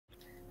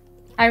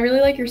I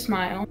really like your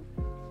smile.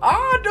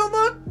 Ah, don't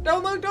look!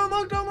 Don't look! Don't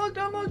look! Don't look!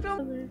 Don't look!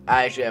 Don't look!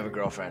 I actually have a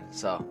girlfriend,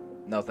 so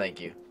no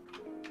thank you.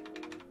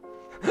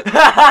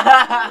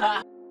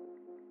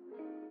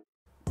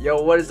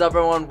 Yo, what is up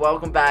everyone?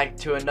 Welcome back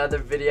to another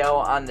video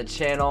on the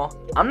channel.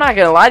 I'm not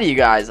gonna lie to you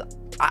guys.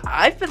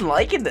 I've been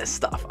liking this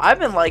stuff. I've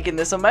been liking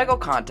this OMEGLE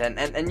content,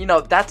 and you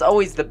know, that's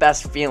always the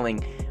best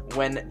feeling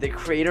when the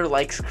creator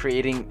likes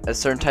creating a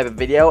certain type of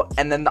video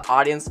and then the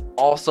audience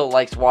also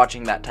likes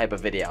watching that type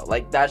of video.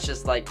 Like, that's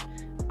just like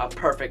a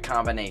perfect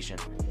combination.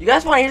 You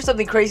guys want to hear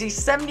something crazy?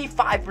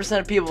 75%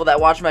 of people that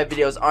watch my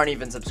videos aren't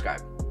even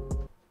subscribed.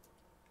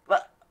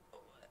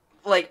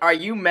 Like, are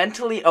you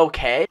mentally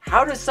okay?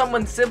 How does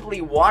someone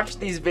simply watch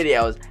these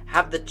videos,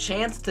 have the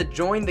chance to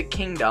join the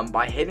kingdom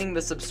by hitting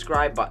the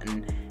subscribe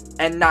button,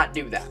 and not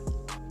do that?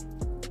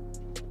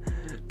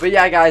 But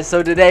yeah, guys,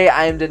 so today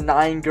I am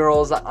denying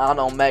girls on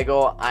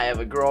OMEGLE. I have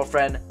a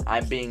girlfriend.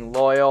 I'm being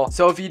loyal.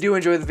 So if you do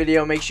enjoy the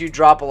video, make sure you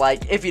drop a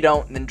like. If you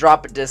don't, then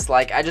drop a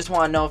dislike. I just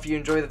want to know if you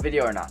enjoy the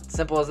video or not.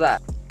 Simple as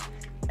that.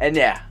 And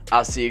yeah,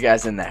 I'll see you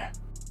guys in there.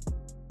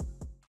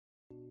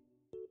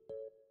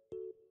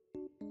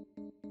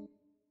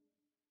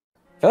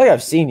 I feel like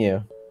I've seen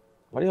you.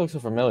 Why do you look so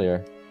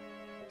familiar?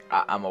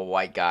 I'm a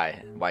white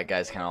guy. White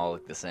guys kind of all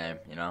look the same,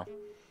 you know?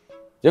 Do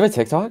you have a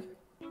TikTok?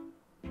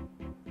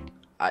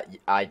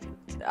 I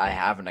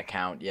have an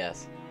account,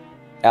 yes.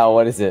 Al,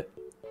 what is it?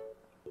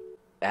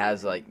 It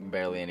has like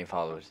barely any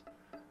followers.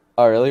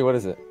 Oh, really? What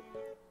is it?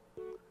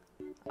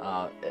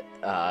 Uh,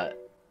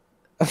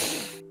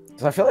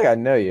 So I feel like I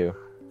know you.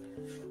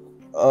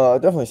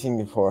 I've definitely seen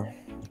you before.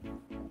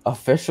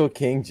 Official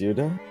King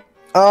Judah?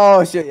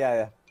 Oh, shit,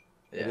 yeah.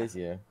 It is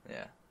you.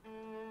 Yeah.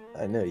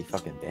 I know, you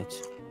fucking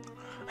bitch.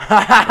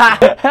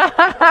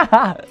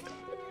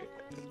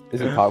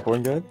 Is it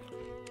popcorn good?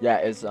 Yeah,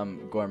 it's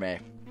gourmet.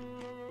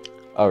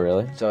 Oh,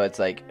 really? So it's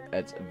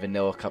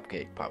vanilla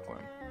cupcake popcorn.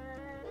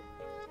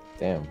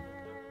 Damn.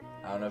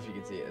 I don't know if you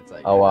can see it. It's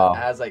like, oh wow. It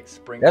has like It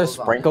sprinkles. has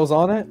sprinkles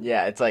on it?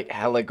 Yeah, it's like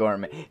hella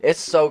gourmet. It's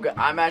so good.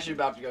 I'm actually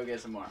about to go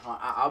get some more.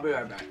 I'll be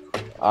right back.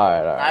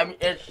 Alright.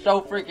 It's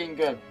so freaking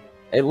good.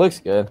 It looks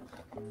good.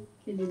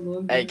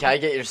 Hey, can I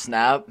get your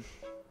Snap?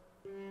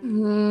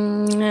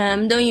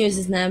 Don't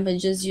use Snap, but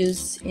just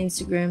use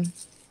Instagram.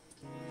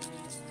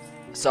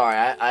 Sorry,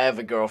 I have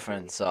a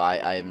girlfriend, so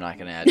I am not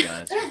gonna add you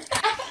on Instagram.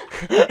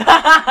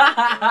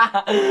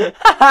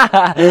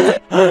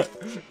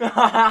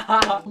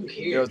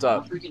 Yo, what's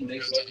up?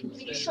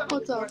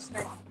 What's up?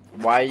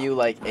 Why are you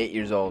like 8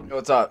 years old? Yo,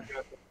 what's up?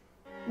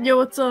 Yo,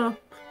 what's up?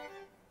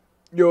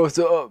 Yo, what's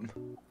up?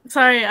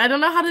 Sorry, I don't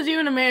know how to do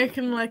an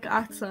American like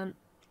accent.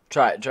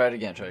 Try it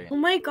again. Oh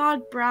my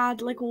god,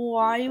 Brad, like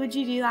why would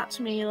you do that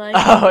to me? Like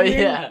Oh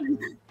yeah.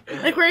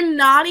 Like we're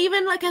not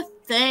even like a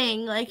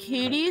thing. Like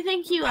who do you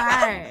think you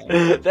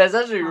are? That's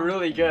actually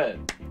really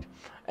good.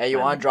 Hey, you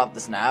want to drop the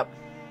Snap?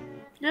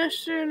 Yeah,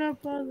 sure, no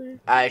bother.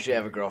 I actually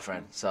have a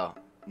girlfriend, so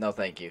no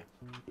thank you.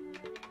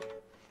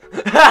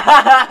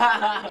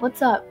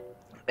 What's up?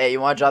 Hey, you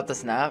want to drop the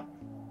Snap?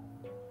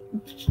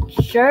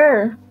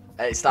 Sure.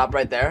 Hey, stop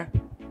right there.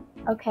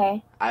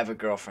 Okay. I have a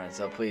girlfriend,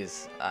 so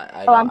please, I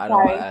I'm don't want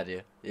sorry. to add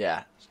you.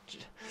 Yeah,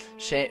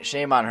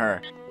 shame on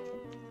her.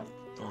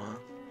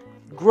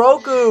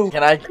 Grogu.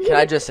 Can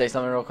I just say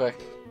something real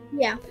quick?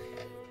 Yeah.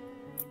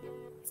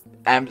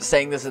 I'm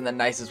saying this in the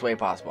nicest way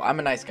possible. I'm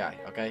a nice guy,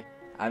 okay?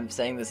 I'm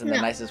saying this in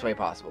the nicest way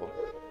possible.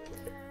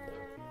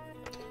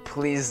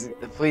 Please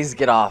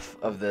get off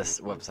of this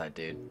website,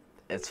 dude.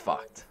 It's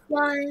fucked.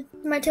 Why?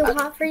 Am I too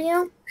hot for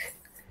you?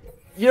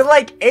 You're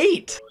like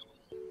 8.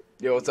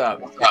 Yo, what's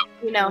up?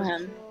 You know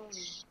him.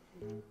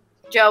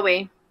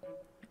 Joey.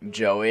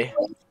 Joey?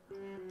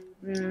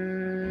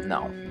 Mm,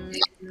 No.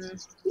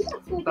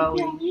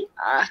 Bowie.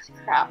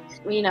 Crap.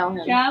 We know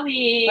him.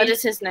 Joey. What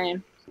is his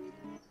name?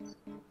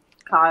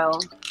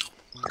 Kyle.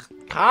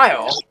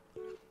 Kyle?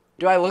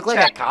 Do I look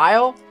like a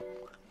Kyle?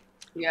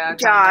 Yeah.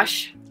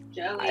 Josh.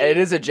 It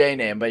is a J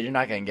name, but you're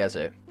not gonna guess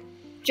it.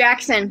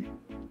 Jackson.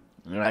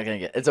 You're not gonna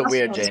get. It's a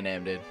weird J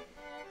name, dude.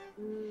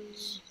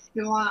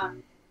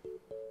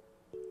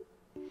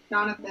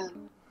 Jonathan.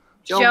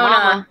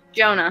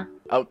 Jonah.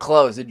 Oh,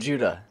 close. It's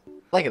Judah.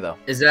 Like it though.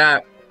 Is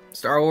that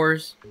Star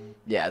Wars?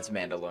 Yeah, it's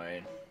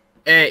Mandalorian.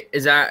 Hey,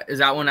 is that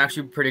one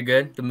actually pretty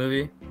good? The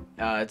movie?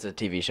 It's a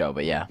TV show,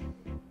 but yeah.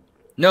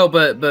 No,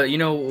 but you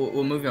know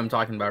what movie I'm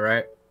talking about,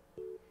 right?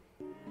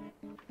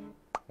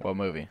 What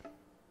movie?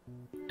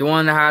 The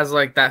one that has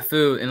like that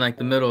food in like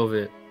the middle of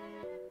it.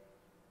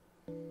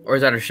 Or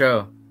is that a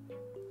show?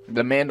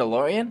 The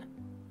Mandalorian?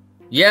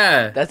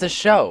 Yeah. That's a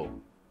show.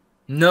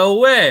 No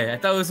way. I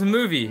thought it was a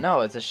movie.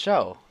 No, it's a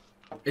show.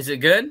 Is it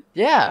good?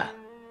 Yeah.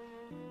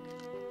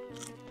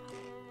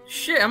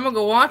 Shit, I'm gonna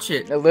go watch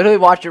it. I literally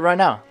watch it right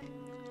now.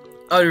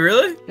 Oh,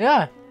 really?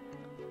 Yeah.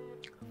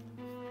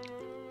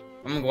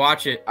 I'm gonna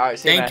watch it. All right.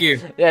 See Thank you.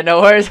 Yeah,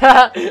 no worries,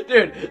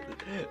 dude.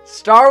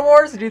 Star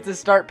Wars needs to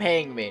start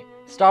paying me.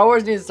 Star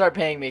Wars needs to start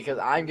paying me because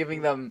I'm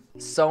giving them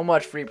so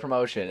much free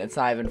promotion. It's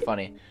not even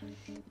funny.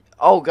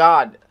 Oh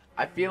God,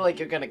 I feel like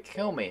you're gonna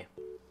kill me.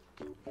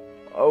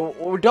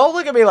 Oh, don't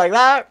look at me like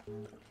that.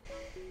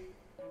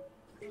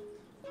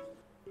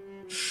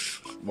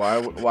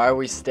 Why are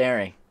we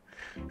staring?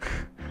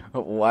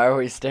 Why are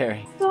we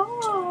staring?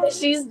 Stop.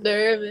 She's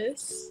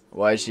nervous.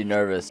 Why is she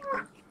nervous?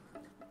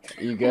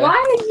 You good? Why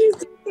are you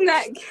doing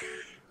that?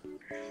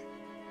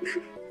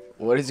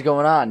 What is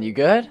going on? You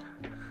good?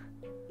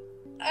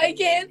 I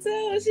can't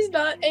tell. She's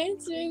not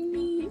answering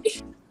me.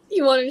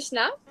 You want her to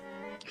snap?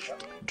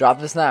 Drop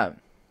the snap.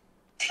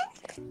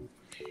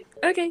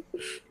 Okay.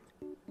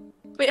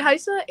 Wait, how do you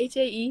spell that?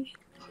 HAE?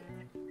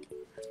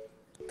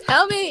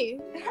 Tell me.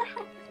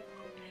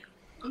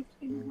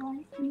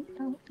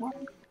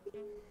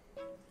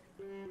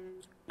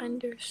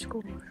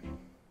 Underscore.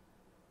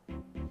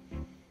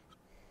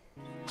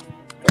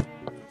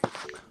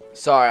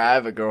 Sorry, I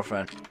have a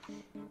girlfriend.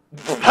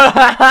 Do you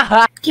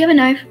have a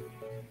knife?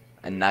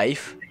 A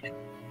knife?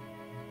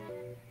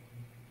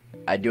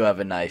 I do have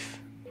a knife.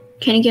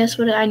 Can you guess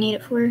what I need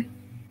it for?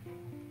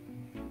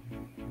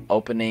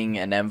 Opening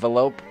an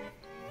envelope?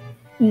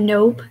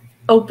 Nope.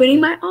 Opening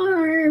my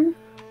arm.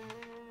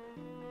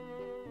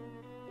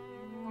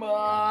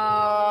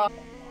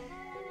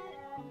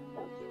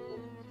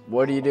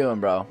 What are you doing,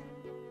 bro?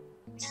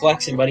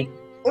 Flexing, buddy.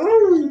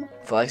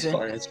 Flexing?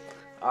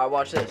 Alright,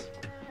 watch this.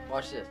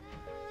 Watch this.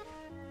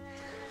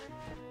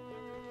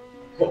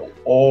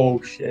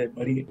 Oh shit,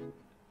 buddy.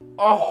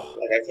 Oh!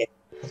 Like I can't.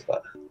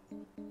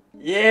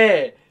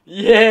 Yeah!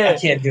 Yeah! I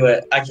can't do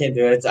it. I can't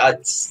do it.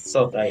 It's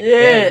so tight.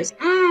 Yeah! Just-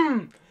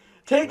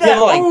 Take You that!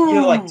 have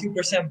like 2%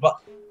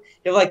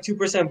 you have like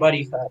 2%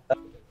 buddy fat.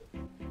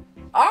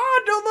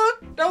 Ah! Don't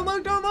look! Don't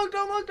look! Don't look!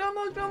 Don't look! Don't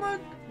look! Don't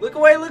look! Look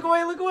away! Look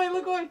away! Look away!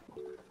 Look away!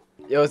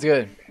 Yo, what's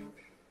good?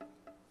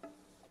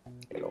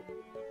 Hello.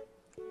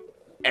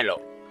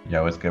 Hello.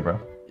 Yo, what's good, bro?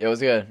 Yo,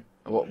 what's good?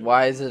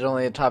 Why is it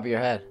only the top of your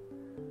head?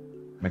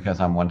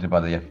 Because I'm wanted by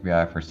the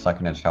FBI for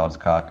sucking a child's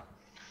cock.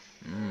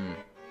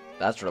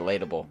 That's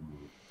relatable.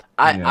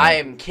 Yeah. I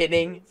am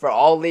kidding. For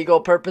all legal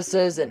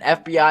purposes and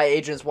FBI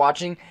agents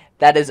watching,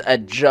 that is a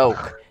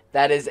joke.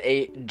 That is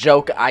a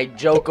joke. I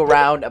joke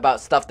around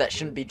about stuff that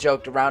shouldn't be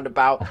joked around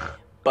about,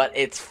 but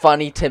it's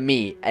funny to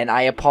me, and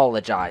I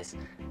apologize.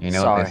 You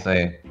know Sorry. what they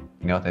say?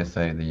 You know what they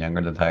say? The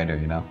younger the tighter,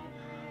 you know?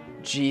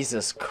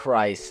 Jesus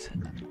Christ.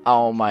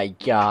 Oh my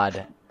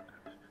God.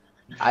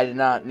 I did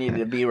not need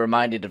to be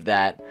reminded of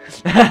that.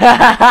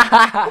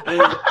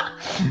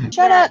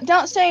 Shut up,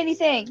 don't say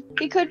anything.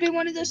 He could be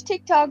one of those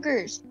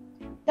TikTokers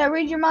that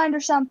read your mind or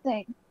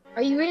something.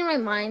 Are you reading my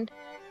mind?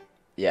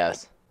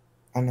 Yes.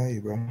 I know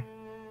you, bro.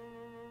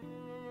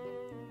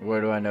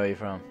 Where do I know you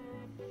from?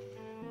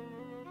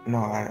 No,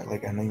 I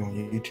know you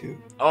on YouTube.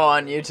 Oh,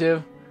 on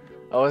YouTube?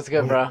 Oh, what's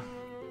good, bro?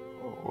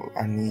 Oh,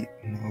 I need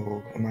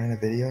no. Am I in a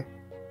video?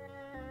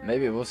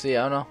 Maybe, we'll see.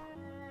 I don't know.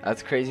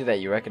 That's crazy that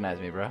you recognize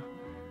me, bro.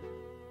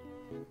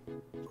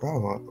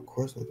 Bro, of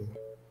course I do.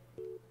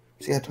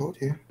 See, I told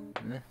you.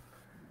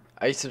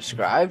 Are you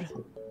subscribed?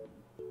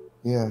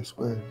 Yeah, I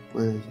swear.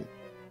 Where is it?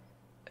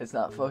 It's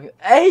not fucking.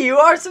 Hey, you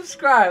are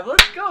subscribed.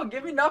 Let's go.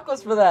 Give me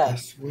knuckles for I that.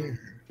 swear.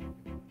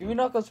 Give me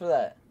knuckles for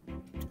that.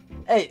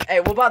 Hey,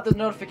 what about the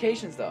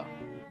notifications though?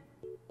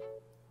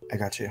 I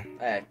got you.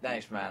 Hey,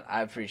 thanks, man.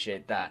 I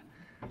appreciate that.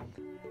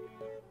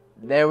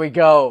 There we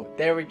go.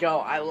 There we go.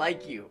 I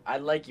like you. I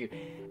like you.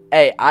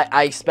 Hey,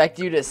 I expect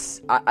you to.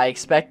 I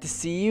expect to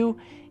see you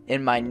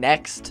in my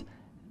next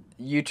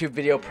YouTube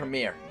video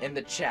premiere in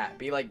the chat.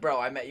 Be like, bro,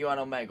 I met you on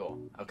OMEGLE.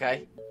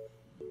 Okay.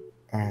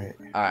 Alright.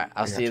 All right.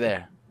 I'll see you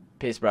there.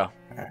 Peace, bro.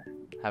 Alright.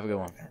 Have a good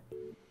one.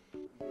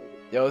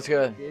 Yo, what's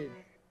good? He's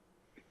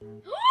from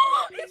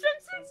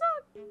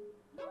TikTok.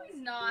 No, he's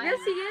not. Yes,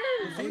 he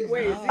is.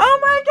 Wait, Oh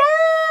my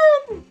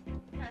God!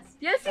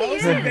 Yes, he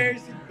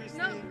is.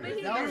 No, but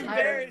he is.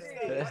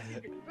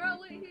 Bro,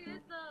 wait, he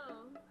is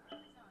though.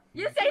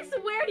 Yes, I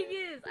swear he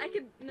is. I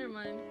could. Never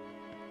mind.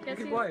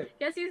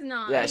 Guess he's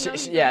not. Yeah, I know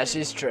he's yeah, not.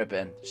 she's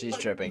tripping. She's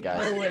tripping,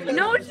 guys.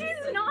 No, she's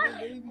not.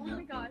 Oh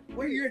my gosh.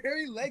 Where your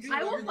hairy legs?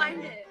 I will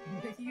find it.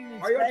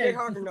 Are you on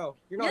TikTok or no?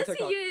 You're not Yes, on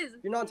TikTok. he is.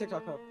 You're not on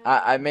TikTok, huh?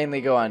 I mainly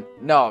go on.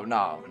 No.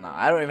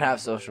 I don't even have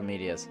social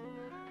medias.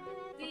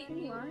 See,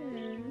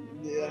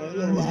 Yeah,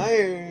 you're a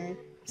liar.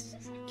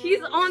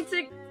 he's on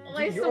TikTok.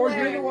 I You're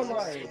swear. the one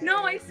lying. No,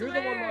 I You're the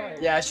one swear.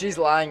 lying. Yeah, she's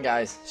lying,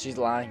 guys. She's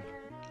lying.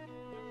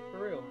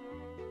 For real.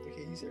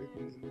 Okay, you said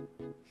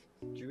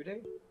Jude?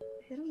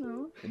 I don't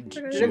know.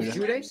 Your name's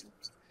Jude?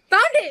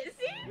 Found it.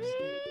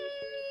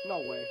 See? No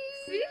way.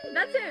 See?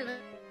 That's him.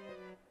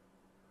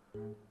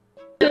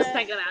 Just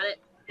think about it.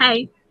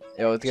 Hey.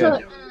 Yo, what's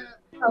good?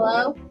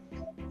 Hello?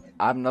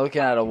 I'm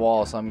looking at a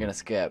wall, so I'm gonna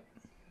skip.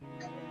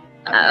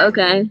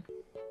 Okay.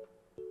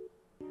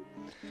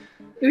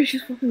 Maybe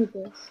she's fucking with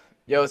this.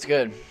 Yo, what's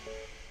good?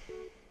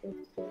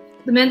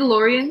 The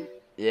Mandalorian?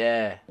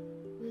 Yeah.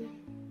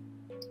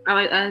 I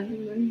like that.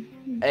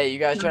 Hey, you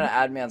guys trying to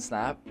add me on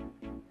Snap?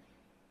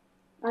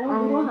 I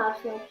don't have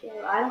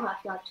Snapchat. I don't have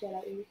Snapchat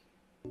at least.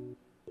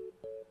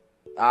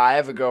 I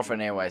have a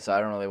girlfriend anyway, so I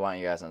don't really want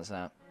you guys on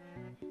Snap.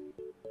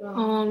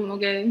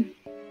 Okay.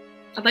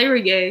 I thought you were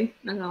gay.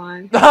 Not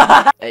gonna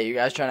lie. Hey, you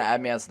guys trying to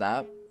add me on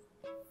Snap?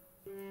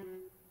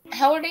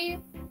 How old are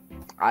you?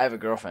 I have a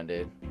girlfriend,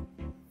 dude.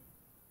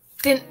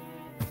 Then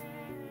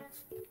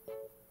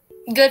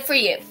good for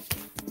you.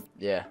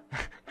 Yeah.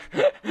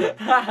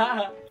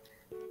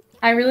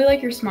 I really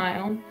like your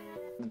smile.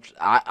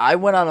 I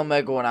went on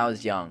Omegle when I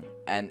was young,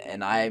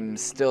 and I'm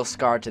still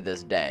scarred to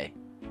this day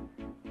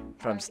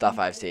from stuff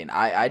I've seen.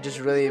 I just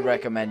really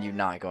recommend you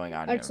not going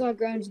on I here. saw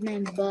Ground's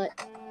man's butt.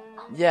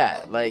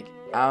 Yeah, like,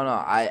 I don't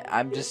know.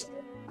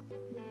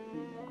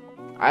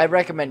 I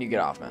recommend you get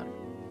off, man.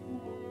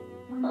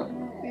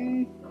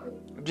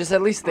 Just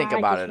at least think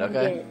about it,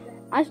 okay?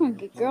 I just want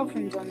to get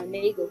girlfriends on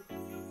Omegle.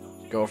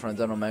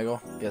 Girlfriends on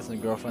Omegle? Get some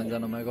girlfriends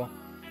on Omegle?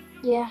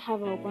 Yeah, I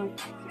have a whole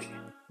bunch.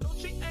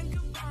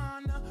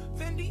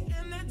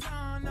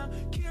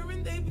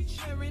 They be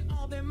sharing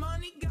all their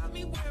money, got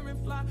me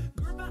wearing fly.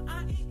 Girl, but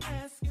I ain't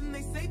asking.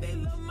 They say they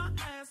love my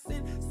ass.